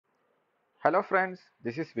Hello friends,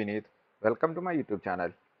 this is Vineet. Welcome to my YouTube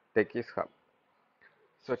channel, Techies Hub.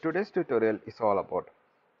 So today's tutorial is all about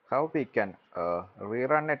how we can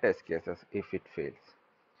rerun a test cases if it fails.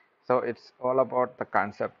 So it's all about the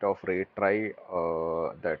concept of retry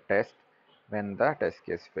the test when the test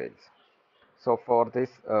case fails. So for this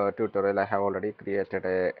tutorial, I have already created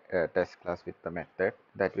a test class with the method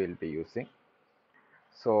that we'll be using.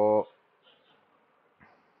 So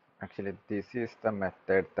actually this is the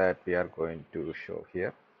method that we are going to show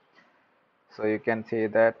here. So you can see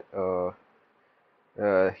that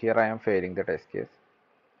here I am failing the test case.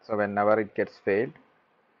 So whenever it gets failed,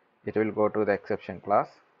 it will go to the exception class,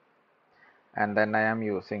 and then I am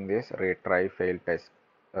using this retry fail test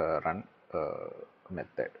run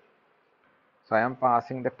method. So I am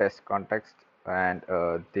passing the test context and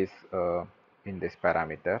this in this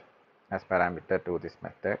parameter as parameter to this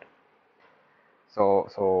method.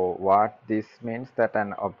 So what this means that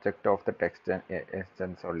an object of the text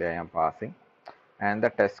instance only I am passing, and the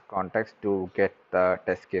test context to get the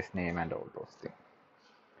test case name and all those things.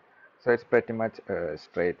 So it's pretty much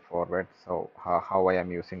straightforward. So how I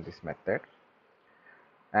am using this method,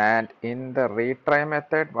 and in the retry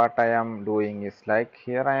method what I am doing is like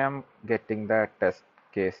here I am getting the test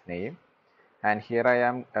case name, and here I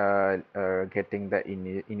am getting the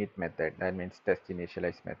init method, that means test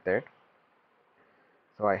initialize method.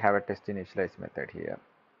 So I have a test initialize method here.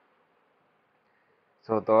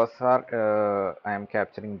 So those are I am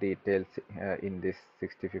capturing details in this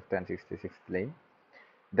 65th and 66th lane.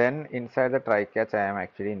 Then inside the try catch, I am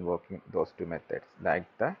actually invoking those two methods, like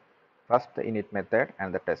the first init method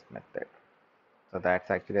and the test method. So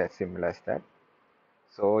that's actually as simple as that.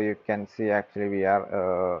 So you can see actually we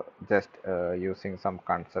are just using some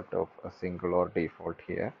concept of a single or default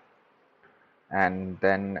here, and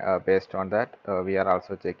then based on that we are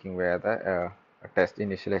also checking where the test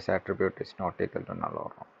initialize attribute is not equal to null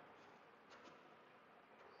or wrong.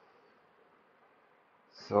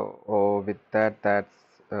 So with that,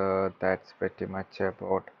 that's pretty much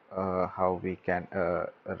about how we can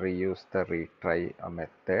reuse the retry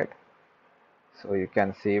method. So you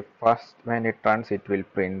can see first when it runs, it will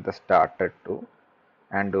print the started to,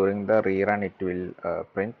 and during the rerun, it will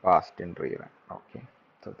print past in rerun. Okay,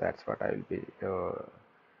 so that's what I will be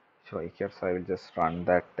showing here. So I will just run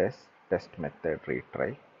that test method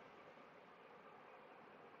retry.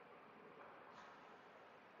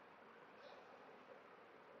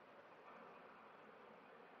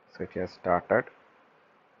 So it has started.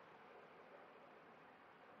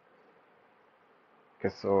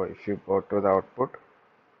 Okay, so if you go to the output,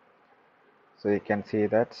 so you can see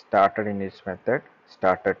that started in its method,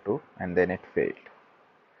 started to, and then it failed.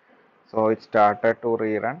 So it started to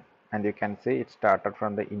rerun, and you can see it started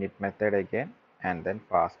from the init method again and then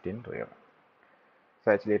passed in rerun.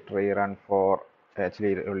 So actually it rerun for,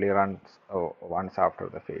 actually it only runs once after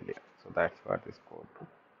the failure. So that's what this code do.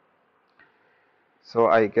 So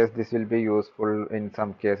I guess this will be useful in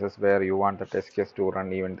some cases where you want the test case to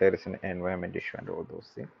run even there is an environment issue and all those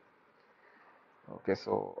things. Okay,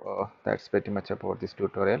 so that's pretty much about this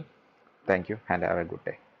tutorial. Thank you and have a good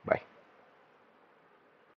day. Bye.